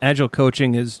idea that Agile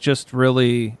coaching is just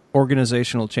really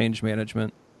organizational change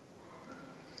management?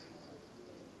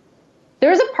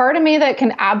 There's a part of me that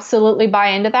can absolutely buy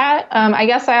into that. I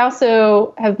guess I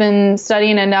also have been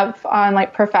studying enough on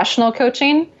like professional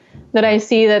coaching that I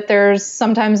see that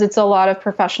sometimes it's a lot of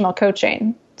professional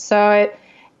coaching. So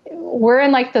we're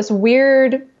in like this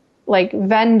weird like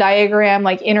Venn diagram,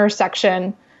 like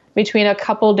intersection between a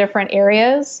couple different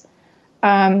areas.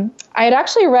 I had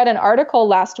actually read an article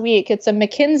last week. It's a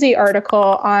McKinsey article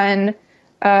on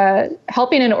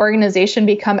helping an organization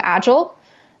become agile.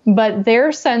 But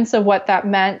their sense of what that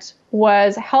meant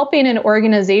was helping an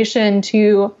organization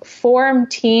to form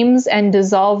teams and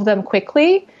dissolve them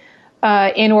quickly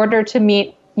in order to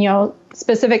meet,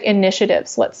 specific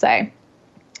initiatives, let's say.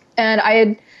 And I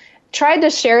had tried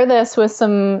to share this with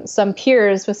some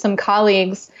peers, with some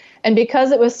colleagues, and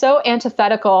because it was so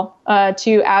antithetical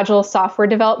to Agile software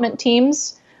development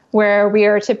teams, where we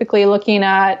are typically looking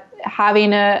at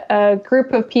having a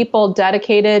group of people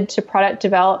dedicated to product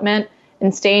development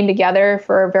and staying together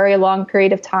for a very long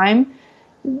period of time,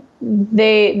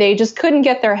 they just couldn't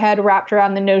get their head wrapped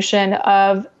around the notion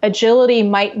of agility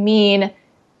might mean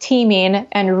teaming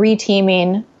and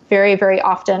reteaming very, very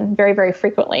often, very, very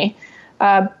frequently.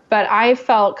 But I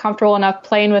felt comfortable enough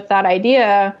playing with that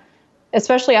idea,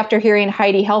 especially after hearing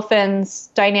Heidi Helfand's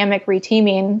dynamic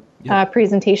reteaming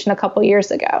presentation a couple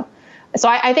years ago. So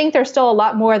I think there's still a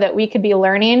lot more that we could be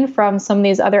learning from some of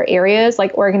these other areas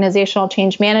like organizational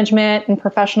change management and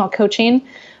professional coaching.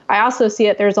 I also see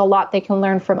that there's a lot they can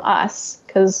learn from us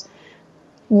because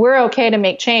we're okay to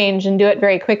make change and do it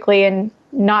very quickly and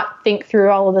not think through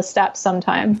all of the steps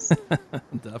sometimes.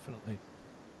 Definitely.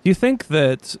 Do you think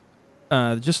that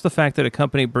just the fact that a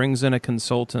company brings in a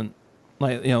consultant,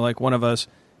 like one of us,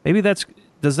 maybe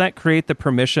does that create the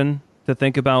permission to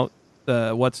think about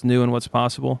what's new and what's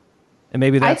possible? And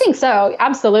maybe I think so.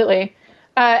 Absolutely.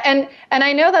 And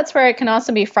I know that's where it can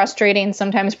also be frustrating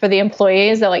sometimes for the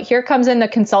employees that like, here comes in the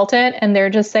consultant and they're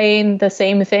just saying the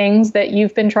same things that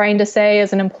you've been trying to say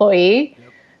as an employee.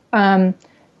 Yep.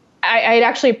 I'd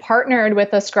actually partnered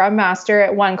with a Scrum Master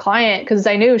at one client because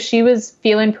I knew she was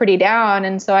feeling pretty down.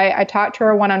 And so I talked to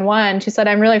her one-on-one. She said,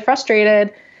 I'm really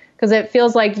frustrated because it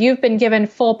feels like you've been given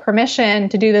full permission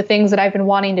to do the things that I've been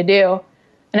wanting to do.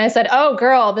 And I said, oh,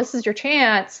 girl, this is your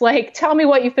chance. Like, tell me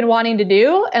what you've been wanting to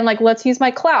do. And like, let's use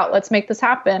my clout. Let's make this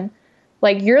happen.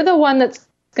 Like, you're the one that's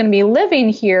going to be living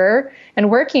here and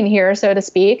working here, so to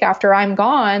speak, after I'm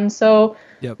gone. So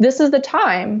This is the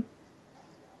time.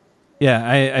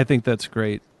 Yeah, I think that's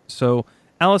great. So,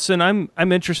 Allison,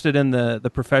 I'm interested in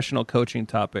the professional coaching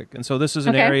topic. And so this is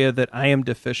an area that I am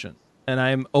deficient, and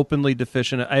I'm openly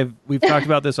deficient. We've talked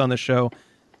about this on the show.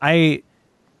 I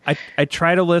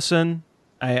try to listen.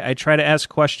 I try to ask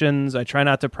questions. I try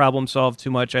not to problem solve too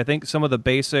much. I think some of the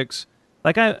basics,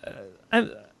 like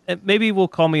maybe we'll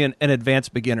call me an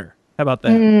advanced beginner. How about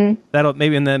that?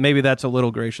 Mm-hmm. Maybe that's a little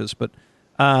gracious, but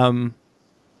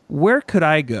where could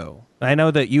I go? I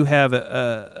know that you have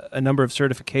a number of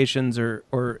certifications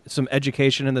or some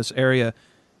education in this area.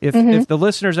 If the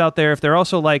listeners out there, if they're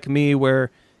also like me, where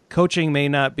coaching may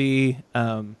not be,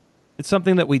 it's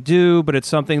something that we do, but it's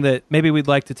something that maybe we'd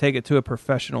like to take it to a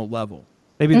professional level.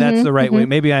 Maybe that's the right way.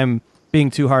 Maybe I'm being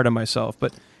too hard on myself,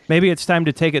 but maybe it's time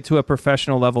to take it to a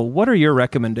professional level. What are your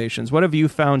recommendations? What have you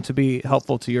found to be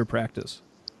helpful to your practice?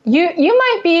 You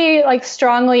might be like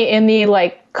strongly in the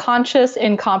like conscious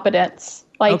incompetence.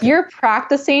 Like you're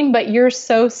practicing, but you're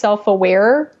so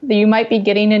self-aware that you might be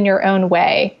getting in your own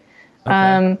way.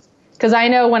 Because I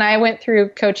know when I went through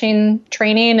coaching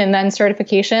training and then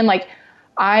certification, like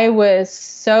I was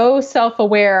so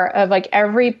self-aware of like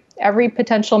every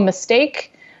potential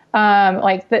mistake,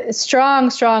 like the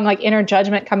strong, like inner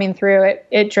judgment coming through.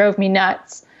 It drove me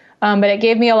nuts. But it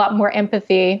gave me a lot more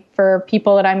empathy for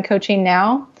people that I'm coaching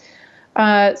now.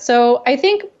 So I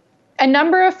think a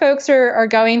number of folks are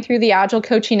going through the Agile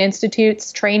Coaching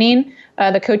Institute's training,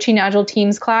 the Coaching Agile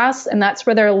Teams class, and that's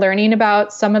where they're learning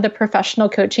about some of the professional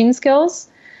coaching skills.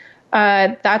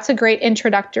 That's a great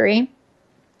introductory.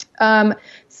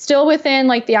 Still within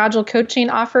like the Agile coaching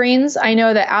offerings, I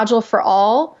know that Agile for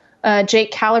All,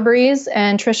 Jake Calabrese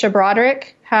and Trisha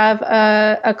Broderick have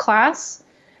a class,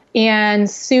 and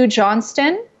Sue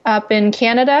Johnston up in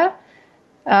Canada,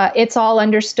 It's All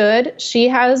Understood. She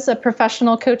has a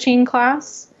professional coaching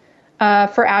class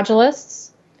for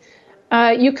Agilists.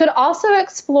 You could also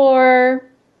explore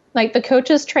like the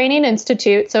Coaches Training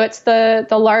Institute. So it's the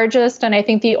largest and I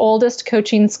think the oldest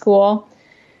coaching school.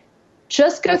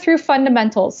 Just go through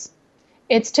fundamentals.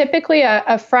 It's typically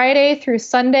a Friday through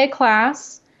Sunday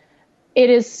class. It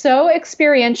is so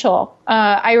experiential.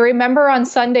 I remember on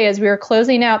Sunday as we were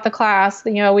closing out the class,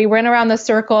 we went around the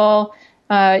circle,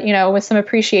 with some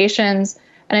appreciations.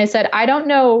 And I said, I don't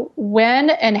know when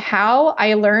and how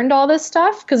I learned all this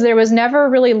stuff because there was never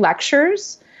really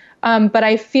lectures. But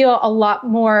I feel a lot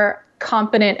more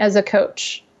competent as a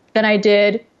coach than I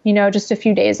did, just a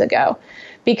few days ago.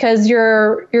 Because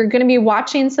you're going to be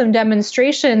watching some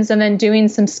demonstrations and then doing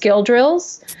some skill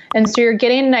drills. And so you're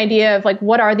getting an idea of like,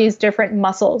 what are these different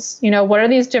muscles? What are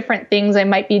these different things I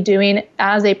might be doing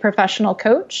as a professional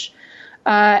coach?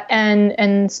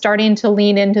 And starting to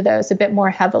lean into those a bit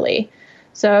more heavily.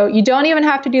 So you don't even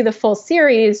have to do the full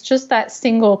series, just that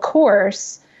single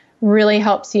course really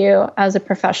helps you as a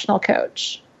professional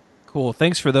coach. Cool.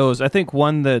 Thanks for those. I think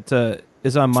one that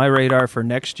is on my radar for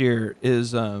next year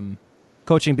is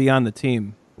Coaching Beyond the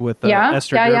Team with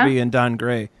Esther Derby and Don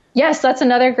Gray. Yes, that's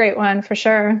another great one for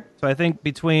sure. So I think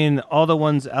between all the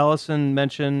ones Allison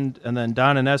mentioned and then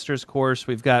Don and Esther's course,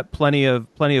 we've got plenty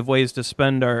of ways to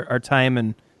spend our time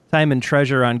and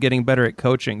treasure on getting better at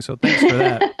coaching. So thanks for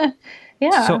that.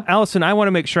 Yeah. So Allison, I want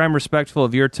to make sure I'm respectful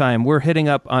of your time. We're hitting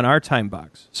up on our time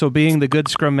box. So being the good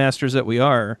Scrum Masters that we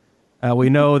are, we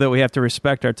know that we have to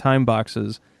respect our time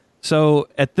boxes. So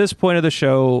at this point of the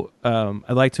show, I'd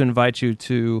like to invite you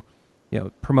to,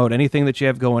 promote anything that you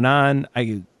have going on.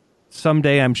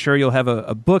 Someday I'm sure you'll have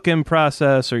a book in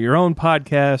process or your own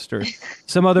podcast or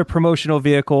some other promotional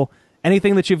vehicle.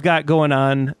 Anything that you've got going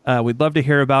on, we'd love to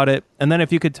hear about it. And then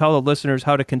if you could tell the listeners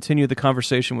how to continue the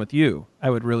conversation with you, I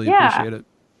would really appreciate it.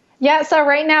 Yeah, so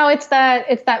right now it's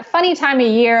that funny time of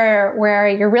year where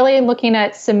you're really looking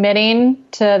at submitting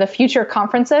to the future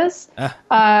conferences,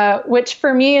 which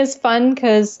for me is fun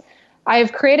because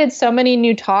I've created so many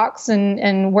new talks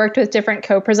and worked with different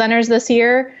co-presenters this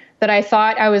year that I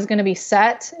thought I was going to be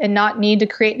set and not need to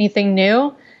create anything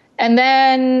new. And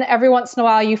then every once in a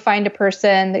while you find a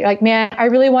person that you're like, man, I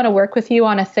really want to work with you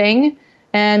on a thing.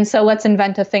 And so let's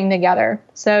invent a thing together.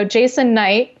 So Jason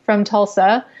Knight from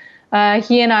Tulsa,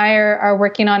 he and I are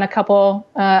working on a couple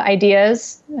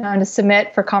ideas to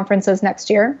submit for conferences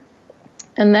next year.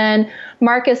 And then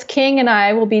Marcus King and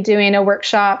I will be doing a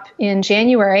workshop in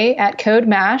January at Code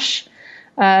Mash.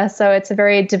 So it's a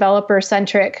very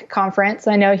developer-centric conference.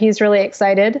 I know he's really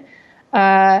excited.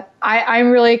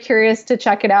 I'm really curious to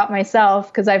check it out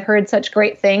myself because I've heard such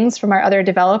great things from our other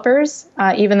developers,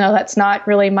 even though that's not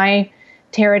really my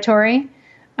territory.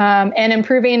 And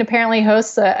Improving apparently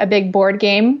hosts a big board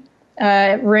game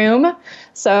room.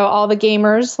 So all the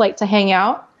gamers like to hang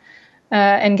out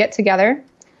and get together.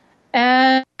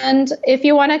 And if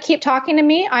you want to keep talking to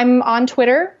me, I'm on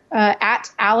Twitter at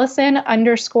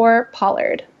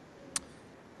Allison_Pollard.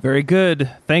 Very good.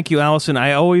 Thank you, Allison.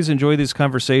 I always enjoy these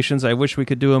conversations. I wish we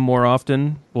could do them more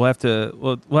often. We'll have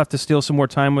to steal some more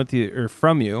time with you or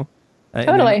from you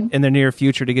totally in the near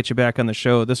future to get you back on the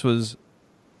show. This was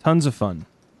tons of fun.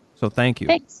 So thank you.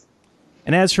 Thanks.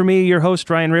 And as for me, your host,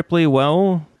 Ryan Ripley,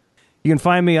 well, you can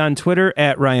find me on Twitter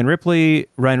at Ryan Ripley.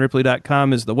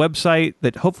 RyanRipley.com is the website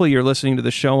that hopefully you're listening to the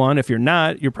show on. If you're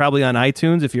not, you're probably on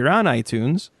iTunes. If you're on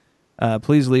iTunes,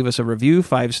 please leave us a review.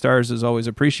 5 stars is always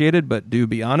appreciated, but do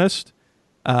be honest.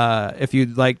 If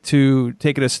you'd like to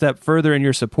take it a step further in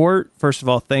your support, first of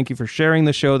all, thank you for sharing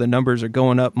the show. The numbers are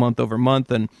going up month over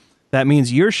month, and that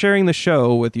means you're sharing the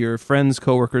show with your friends,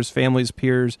 coworkers, families,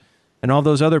 peers, and all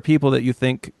those other people that you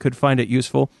think could find it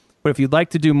useful. But if you'd like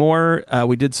to do more,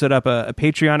 we did set up a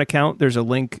Patreon account. There's a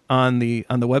link on the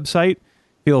website.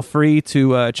 Feel free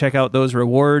to check out those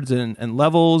rewards and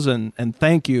levels, and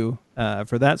thank you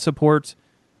for that support.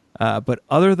 But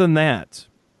other than that,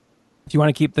 if you want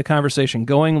to keep the conversation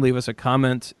going, leave us a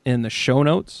comment in the show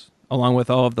notes, along with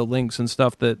all of the links and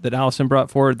stuff that Allison brought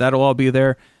forward. That'll all be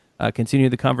there. Continue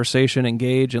the conversation,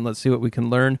 engage, and let's see what we can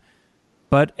learn.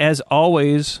 But as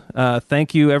always,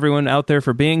 thank you everyone out there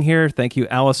for being here. Thank you,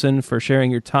 Allison, for sharing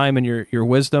your time and your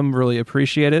wisdom. Really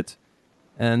appreciate it.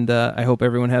 And I hope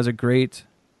everyone has a great,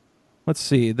 let's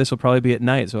see, this will probably be at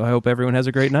night, so I hope everyone has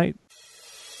a great night.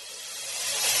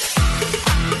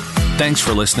 Thanks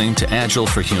for listening to Agile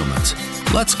for Humans.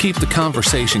 Let's keep the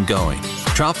conversation going.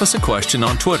 Drop us a question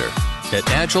on Twitter at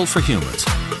Agile for Humans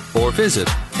or visit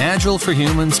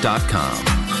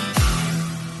agileforhumans.com.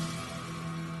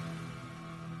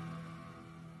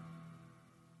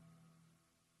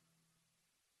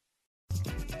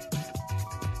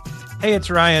 Hey, it's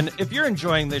Ryan. If you're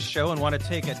enjoying this show and want to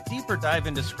take a deeper dive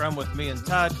into Scrum with me and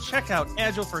Todd, check out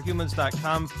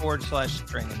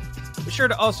agileforhumans.com/training. Be sure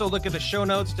to also look at the show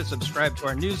notes to subscribe to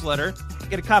our newsletter,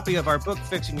 get a copy of our book,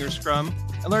 Fixing Your Scrum,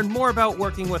 and learn more about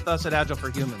working with us at Agile for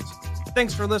Humans.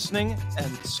 Thanks for listening,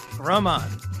 and Scrum on.